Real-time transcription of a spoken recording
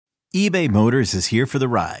eBay Motors is here for the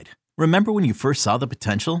ride. Remember when you first saw the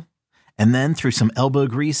potential? And then through some elbow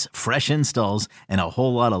grease, fresh installs, and a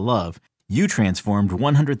whole lot of love, you transformed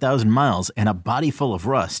 100,000 miles and a body full of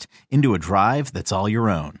rust into a drive that's all your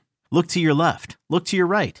own. Look to your left. Look to your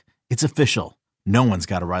right. It's official. No one's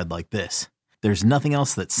got a ride like this. There's nothing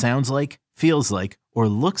else that sounds like, feels like, or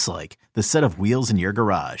looks like the set of wheels in your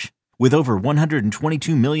garage. With over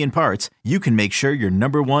 122 million parts, you can make sure your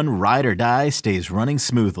number one ride or die stays running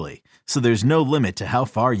smoothly. So there's no limit to how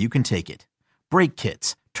far you can take it. Brake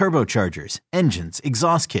kits, turbochargers, engines,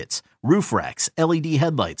 exhaust kits, roof racks, LED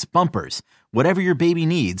headlights, bumpers, whatever your baby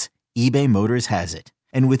needs, eBay Motors has it.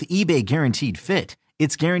 And with eBay Guaranteed Fit,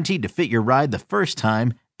 it's guaranteed to fit your ride the first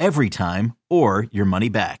time, every time, or your money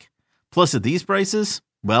back. Plus at these prices,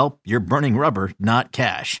 well, you're burning rubber, not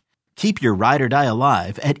cash. Keep your ride or die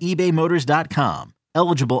alive at ebaymotors.com.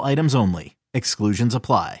 Eligible items only. Exclusions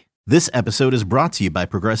apply. This episode is brought to you by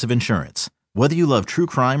Progressive Insurance. Whether you love true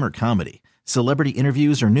crime or comedy, celebrity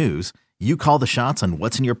interviews or news, you call the shots on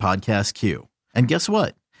what's in your podcast queue. And guess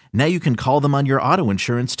what? Now you can call them on your auto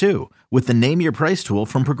insurance too with the Name Your Price tool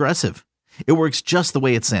from Progressive. It works just the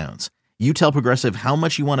way it sounds. You tell Progressive how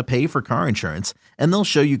much you want to pay for car insurance, and they'll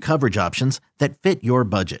show you coverage options that fit your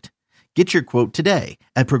budget. Get your quote today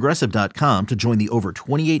at Progressive.com to join the over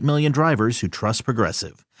 28 million drivers who trust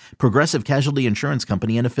Progressive. Progressive Casualty Insurance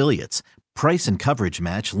Company and Affiliates. Price and coverage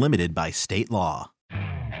match limited by state law.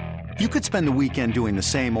 You could spend the weekend doing the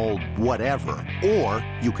same old whatever, or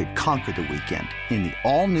you could conquer the weekend in the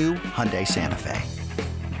all-new Hyundai Santa Fe.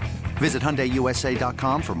 Visit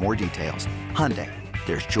HyundaiUSA.com for more details. Hyundai,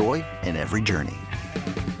 there's joy in every journey.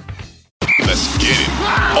 Let's get it.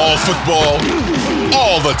 All football,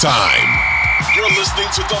 all the time. You're listening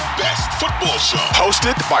to the best football show,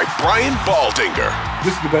 hosted by Brian Baldinger.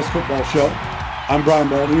 This is the best football show. I'm Brian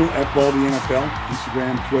Baldinger at Baldy NFL,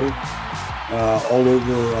 Instagram, Twitter, all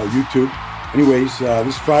over YouTube. Anyways,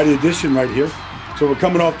 this Friday edition right here. So we're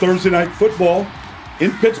coming off Thursday night football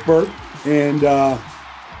in Pittsburgh, and the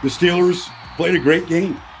Steelers played a great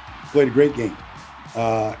game.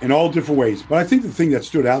 In all different ways. But I think the thing that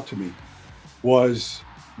stood out to me was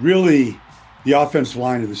really the offensive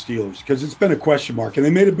line of the Steelers, because it's been a question mark, and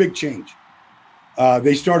they made a big change.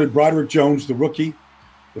 They started Broderick Jones, the rookie,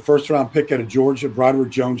 the first-round pick out of Georgia.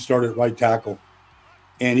 Broderick Jones started at right tackle,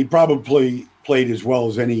 and he probably played as well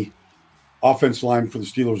as any offensive line for the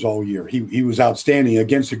Steelers all year. He was outstanding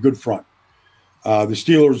against a good front. The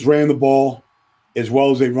Steelers ran the ball as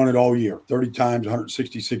well as they run it all year, 30 times,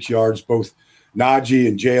 166 yards. Both Najee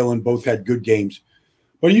and Jalen both had good games.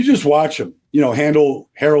 But you just watch them,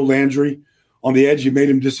 handle Harold Landry on the edge. You made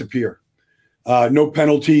him disappear. No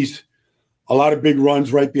penalties, a lot of big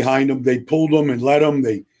runs right behind him. They pulled him and led him.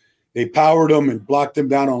 They powered him and blocked him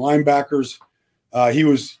down on linebackers. He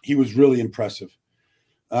was really impressive.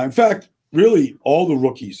 In fact, really all the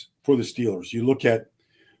rookies for the Steelers. You look at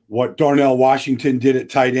what Darnell Washington did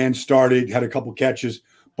at tight end, started, had a couple catches,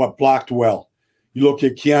 but blocked well. You look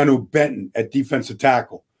at Keanu Benton at defensive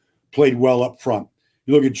tackle, played well up front.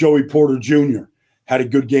 You look at Joey Porter Jr., had a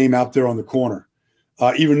good game out there on the corner.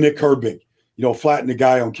 Even Nick Herbig, flattened the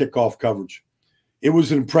guy on kickoff coverage. It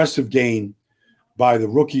was an impressive game by the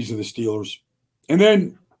rookies of the Steelers. And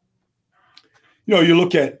then, you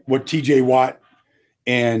look at what T.J. Watt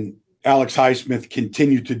and Alex Highsmith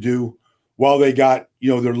continued to do while they got,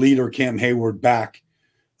 their leader, Cam Hayward, back.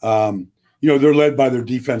 They're led by their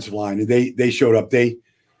defensive line, and they showed up. They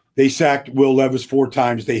sacked Will Levis 4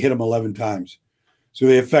 times. They hit him 11 times. So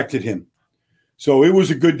they affected him. So it was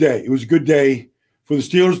a good day. It was a good day for the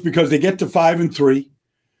Steelers because they get to 5-3.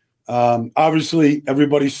 Obviously,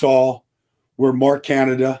 everybody saw where Mark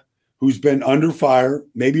Canada, who's been under fire,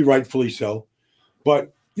 maybe rightfully so.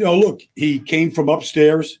 But, look, he came from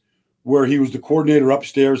upstairs where he was the coordinator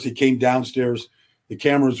upstairs. He came downstairs. The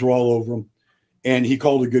cameras were all over him. And he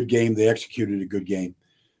called a good game. They executed a good game,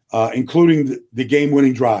 including the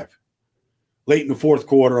game-winning drive. Late in the fourth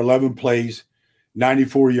quarter, 11 plays,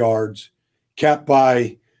 94 yards, capped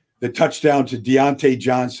by the touchdown to Deontay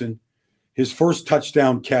Johnson, his first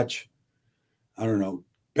touchdown catch. I don't know.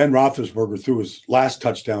 Ben Roethlisberger threw his last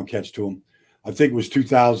touchdown catch to him. I think it was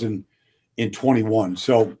 2021.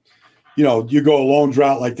 So, you go a long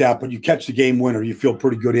drought like that, but you catch the game winner, you feel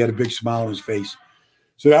pretty good. He had a big smile on his face.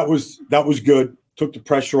 So that was good. Took the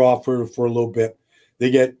pressure off for a little bit.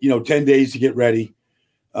 They get 10 days to get ready.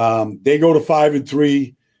 They go to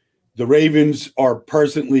 5-3. The Ravens are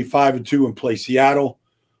presently 5-2 and play Seattle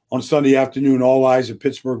on Sunday afternoon. All eyes in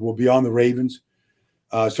Pittsburgh will be on the Ravens,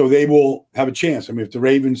 so they will have a chance. I mean, if the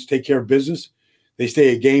Ravens take care of business, they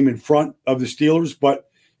stay a game in front of the Steelers. But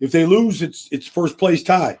if they lose, it's first place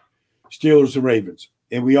tie. Steelers and Ravens.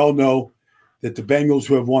 And we all know that the Bengals,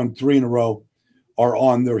 who have won 3 in a row, are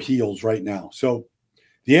on their heels right now. So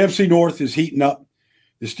the AFC North is heating up.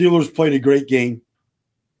 The Steelers played a great game,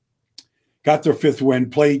 got their 5th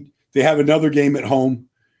win, they have another game at home,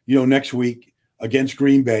 next week against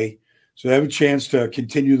Green Bay. So they have a chance to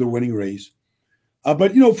continue the winning race.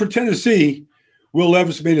 But, for Tennessee, Will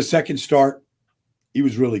Levis made a second start. He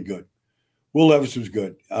was really good. Will Levis was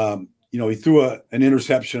good. He threw an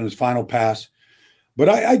interception on his final pass. But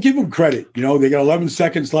I give him credit. They got 11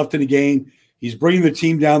 seconds left in the game. He's bringing the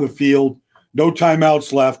team down the field. No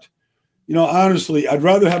timeouts left. Honestly, I'd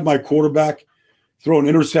rather have my quarterback throw an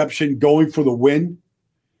interception going for the win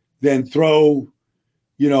than throw,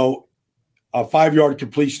 a 5-yard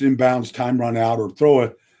completion inbounds, time run out, or throw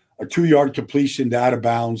a 2-yard completion to out of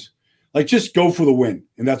bounds. Like, just go for the win.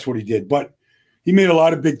 And that's what he did. But he made a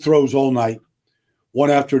lot of big throws all night,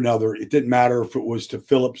 one after another. It didn't matter if it was to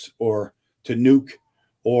Phillips or to Nuke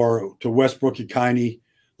or to Westbrook and Kiney.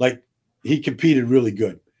 Like, he competed really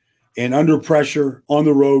good. And under pressure, on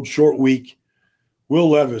the road, short week, Will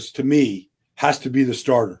Levis, to me, has to be the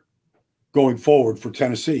starter going forward for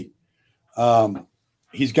Tennessee.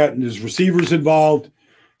 He's gotten his receivers involved.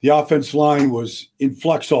 The offensive line was in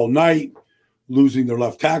flux all night, losing their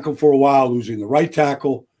left tackle for a while, losing the right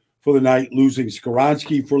tackle for the night, losing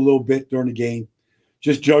Skoronski for a little bit during the game,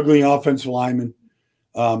 just juggling offensive linemen,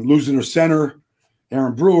 losing their center,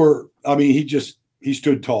 Aaron Brewer. I mean, he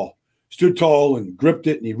stood tall and gripped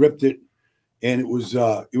it, and he ripped it. And it was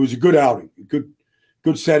a good outing,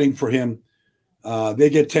 good setting for him. They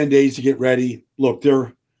get 10 days to get ready. Look,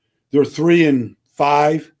 they're 3-5.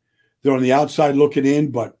 They're on the outside looking in,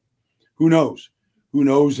 but who knows? Who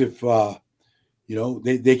knows if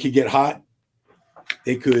they could get hot.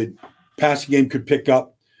 They could passing game could pick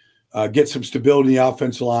up, get some stability in the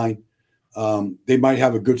offensive line. They might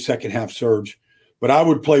have a good second half surge, but I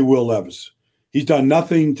would play Will Levis. He's done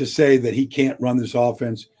nothing to say that he can't run this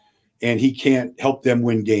offense and he can't help them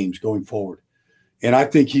win games going forward. And I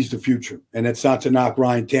think he's the future. And it's not to knock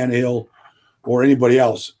Ryan Tannehill or anybody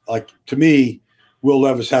else. Like, to me, Will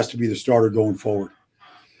Levis has to be the starter going forward.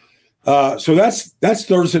 So that's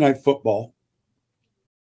Thursday Night Football.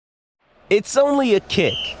 It's only a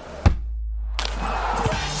kick,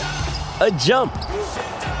 a jump,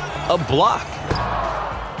 a block.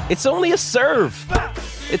 It's only a serve.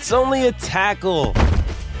 It's only a tackle,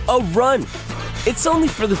 a run. It's only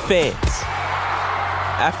for the fans.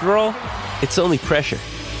 After all, it's only pressure.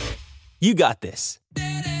 You got this.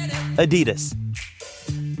 Adidas.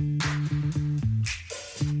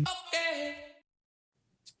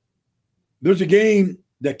 There's a game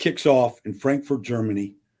that kicks off in Frankfurt,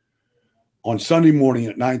 Germany on Sunday morning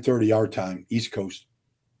at 9:30 our time, East Coast,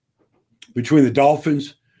 between the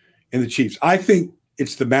Dolphins and the Chiefs. I think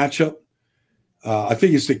it's the matchup. I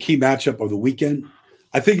think it's the key matchup of the weekend.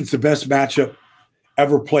 I think it's the best matchup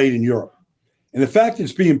ever played in Europe. And the fact that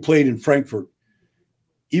it's being played in Frankfurt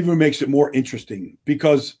even makes it more interesting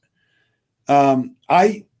because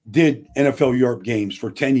I did NFL Europe games for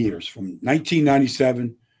 10 years, from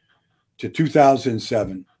 1997 to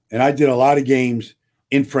 2007. And I did a lot of games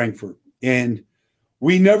in Frankfurt. And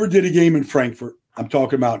we never did a game in Frankfurt. I'm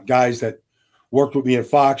talking about guys that worked with me at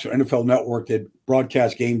Fox or NFL Network that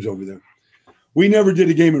broadcast games over there. We never did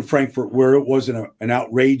a game in Frankfurt where it wasn't an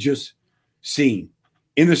outrageous scene.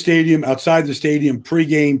 In the stadium, outside the stadium,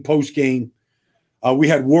 pregame, postgame. We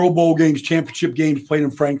had World Bowl games, championship games played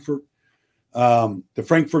in Frankfurt. The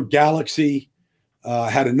Frankfurt Galaxy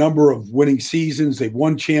had a number of winning seasons. They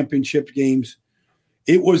won championship games.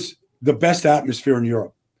 It was the best atmosphere in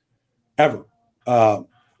Europe ever.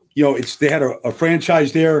 They had a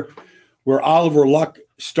franchise there where Oliver Luck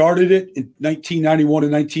started it in 1991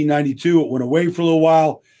 and 1992. It went away for a little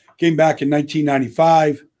while, came back in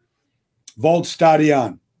 1995.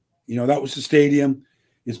 Waldstadion, that was the stadium.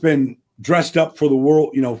 It's been dressed up for the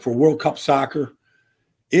world, for World Cup soccer.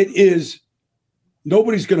 It is,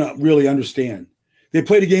 nobody's going to really understand. They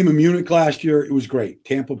played a game in Munich last year. It was great.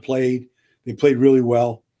 Tampa played. They played really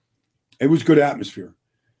well. It was good atmosphere.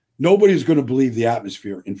 Nobody's going to believe the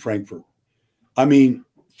atmosphere in Frankfurt. I mean,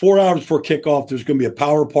 4 hours before kickoff, there's going to be a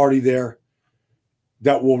power party there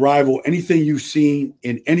that will rival anything you've seen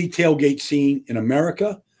in any tailgate scene in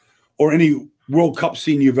America or any World Cup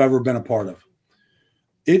scene you've ever been a part of.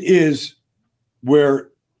 It is where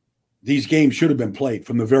these games should have been played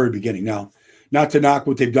from the very beginning. Now, not to knock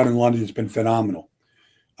what they've done in London, it's been phenomenal.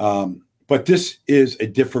 But this is a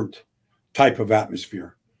different type of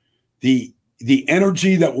atmosphere. The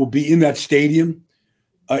energy that will be in that stadium,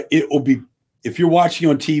 it will be, if you're watching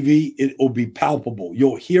on TV, it will be palpable.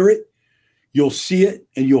 You'll hear it You'll see it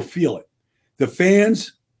and you'll feel it. The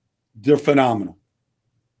fans, they're phenomenal.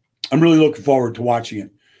 I'm really looking forward to watching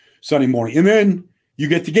it Sunday morning. And then you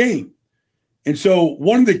get the game. And so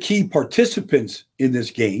one of the key participants in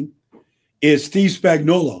this game is Steve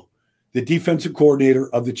Spagnuolo, the defensive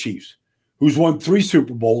coordinator of the Chiefs, who's won 3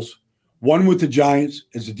 Super Bowls, 1 with the Giants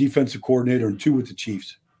as a defensive coordinator and 2 with the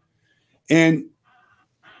Chiefs. And,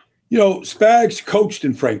 Spags coached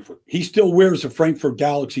in Frankfurt. He still wears a Frankfurt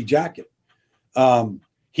Galaxy jacket.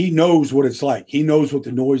 He knows what it's like. He knows what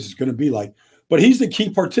the noise is going to be like. But he's the key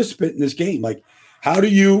participant in this game. Like, how do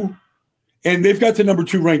you – and they've got the number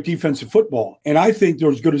 2 ranked defensive football. And I think they're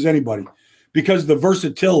as good as anybody because of the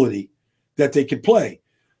versatility that they could play.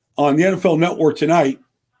 On the NFL Network tonight,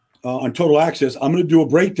 on Total Access, I'm going to do a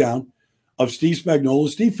breakdown of Steve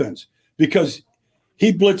Spagnuolo's defense because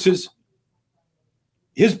he blitzes –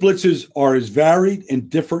 his blitzes are as varied and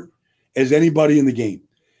different as anybody in the game.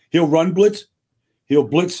 He'll run blitz. He'll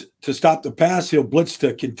blitz to stop the pass. He'll blitz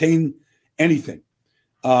to contain anything.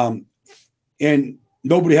 And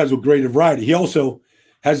nobody has a greater variety. He also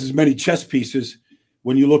has as many chess pieces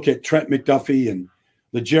when you look at Trent McDuffie and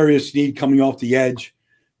L'Jarius Sneed coming off the edge.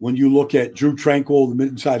 When you look at Drew Tranquill, the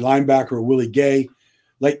inside linebacker, or Willie Gay,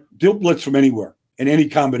 like they'll blitz from anywhere in any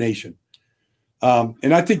combination.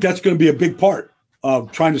 And I think that's going to be a big part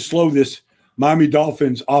of trying to slow this Miami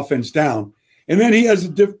Dolphins offense down. And then he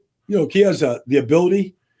has the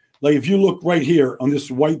ability, like if you look right here on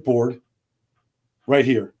this whiteboard, right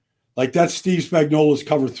here, like that's Steve Spagnuolo's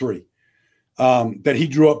cover 3 that he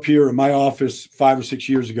drew up here in my office 5 or 6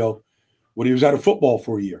 years ago when he was out of football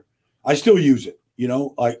for a year. I still use it,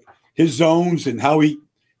 like his zones and how he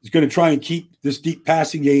is going to try and keep this deep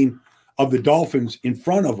passing game of the Dolphins in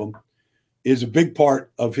front of him is a big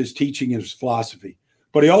part of his teaching and his philosophy.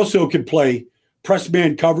 But he also can play press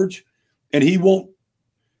man coverage, and they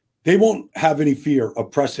won't have any fear of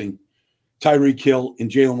pressing Tyreek Hill and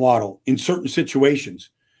Jalen Waddle in certain situations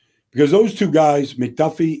because those 2 guys,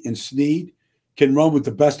 McDuffie and Sneed, can run with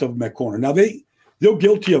the best of them at corner. Now, they're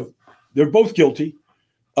both guilty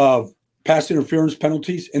of pass interference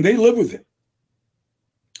penalties, and they live with it.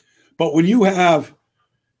 But when you have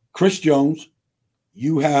Chris Jones,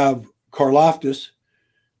 you have Karlaftis,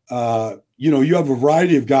 you have a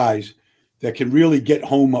variety of guys that can really get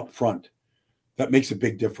home up front. That makes a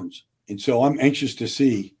big difference. And so I'm anxious to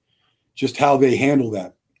see just how they handle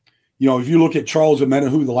that. If you look at Charles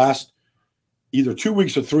Omenihu the last either 2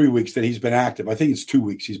 weeks or 3 weeks that he's been active, I think it's 2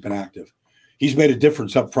 weeks he's been active. He's made a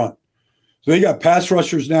difference up front. So they got pass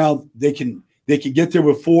rushers now. They can get there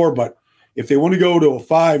with 4, but if they want to go to a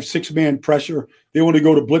 5-6-man pressure, they want to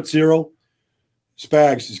go to blitz 0,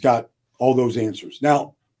 Spags has got all those answers.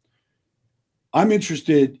 Now, I'm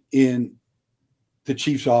interested in the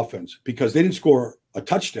Chiefs offense because they didn't score a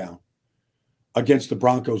touchdown against the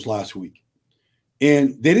Broncos last week.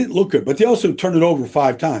 And they didn't look good, but they also turned it over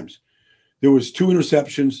 5 times. There was 2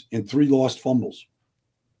 interceptions and 3 lost fumbles.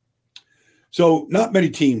 So not many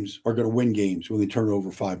teams are going to win games when they turn it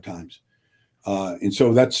over 5 times. And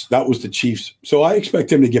so that was the Chiefs. So I expect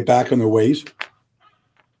them to get back on their ways.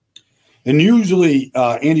 And usually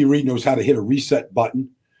Andy Reid knows how to hit a reset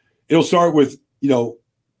button. It'll start with,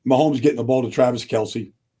 Mahomes getting the ball to Travis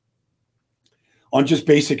Kelce on just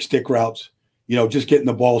basic stick routes, just getting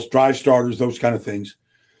the balls, drive starters, those kind of things.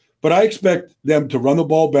 But I expect them to run the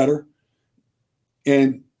ball better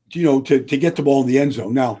and, to get the ball in the end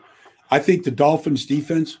zone. Now, I think the Dolphins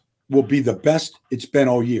defense will be the best it's been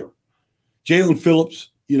all year. Jalen Phillips,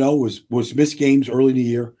 was missed games early in the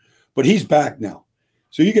year, but he's back now.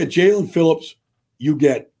 So you get Jalen Phillips, you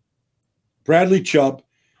get Bradley Chubb,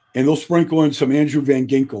 and they'll sprinkle in some Andrew Van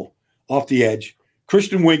Ginkel off the edge.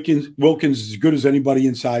 Christian Wilkins is as good as anybody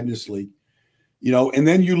inside in this league. And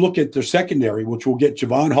then you look at their secondary, which will get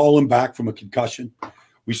Javon Holland back from a concussion.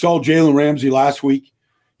 We saw Jalen Ramsey last week,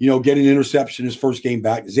 get an interception his first game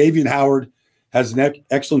back. Xavier Howard has an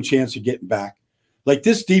excellent chance of getting back. Like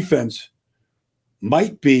this defense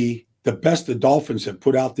might be the best the Dolphins have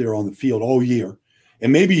put out there on the field all year.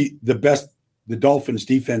 And maybe the best the Dolphins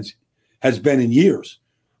defense has been in years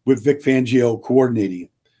with Vic Fangio coordinating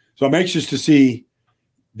it. So I'm anxious to see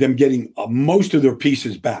them getting most of their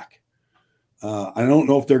pieces back. I don't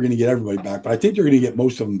know if they're going to get everybody back, but I think they're going to get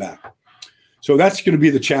most of them back. So that's going to be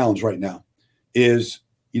the challenge right now is,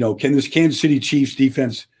 can this Kansas City Chiefs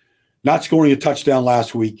defense not scoring a touchdown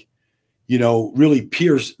last week, really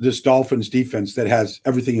pierce this Dolphins defense that has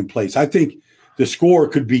everything in place? I think the score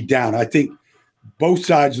could be down. I think both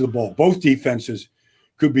sides of the ball, both defenses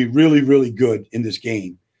could be really, really good in this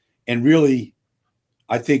game. And really,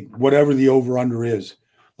 I think whatever the over-under is,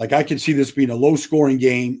 Like, I could see this being a low-scoring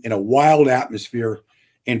game in a wild atmosphere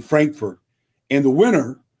in Frankfurt. And the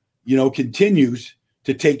winner, continues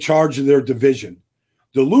to take charge of their division.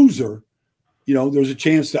 The loser, there's a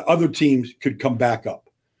chance that other teams could come back up.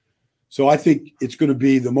 So I think it's going to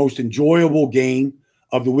be the most enjoyable game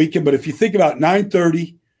of the weekend. But if you think about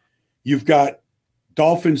 9:30, you've got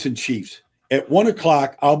Dolphins and Chiefs. At 1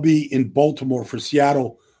 o'clock, I'll be in Baltimore for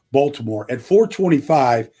Seattle, Baltimore. At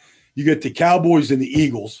 4:25, you get the Cowboys and the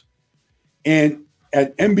Eagles. And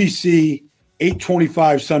at NBC,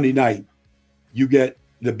 8:25 Sunday night, you get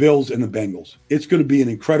the Bills and the Bengals. It's going to be an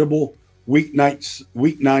incredible week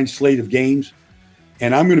 9 slate of games.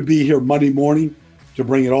 And I'm going to be here Monday morning to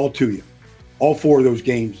bring it all to you. All 4 of those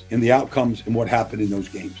games and the outcomes and what happened in those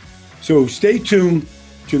games. So stay tuned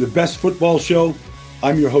to the Best Football Show.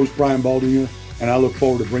 I'm your host, Brian Baldinger, and I look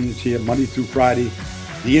forward to bringing to you Monday through Friday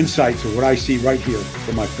the insights of what I see right here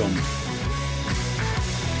from my film.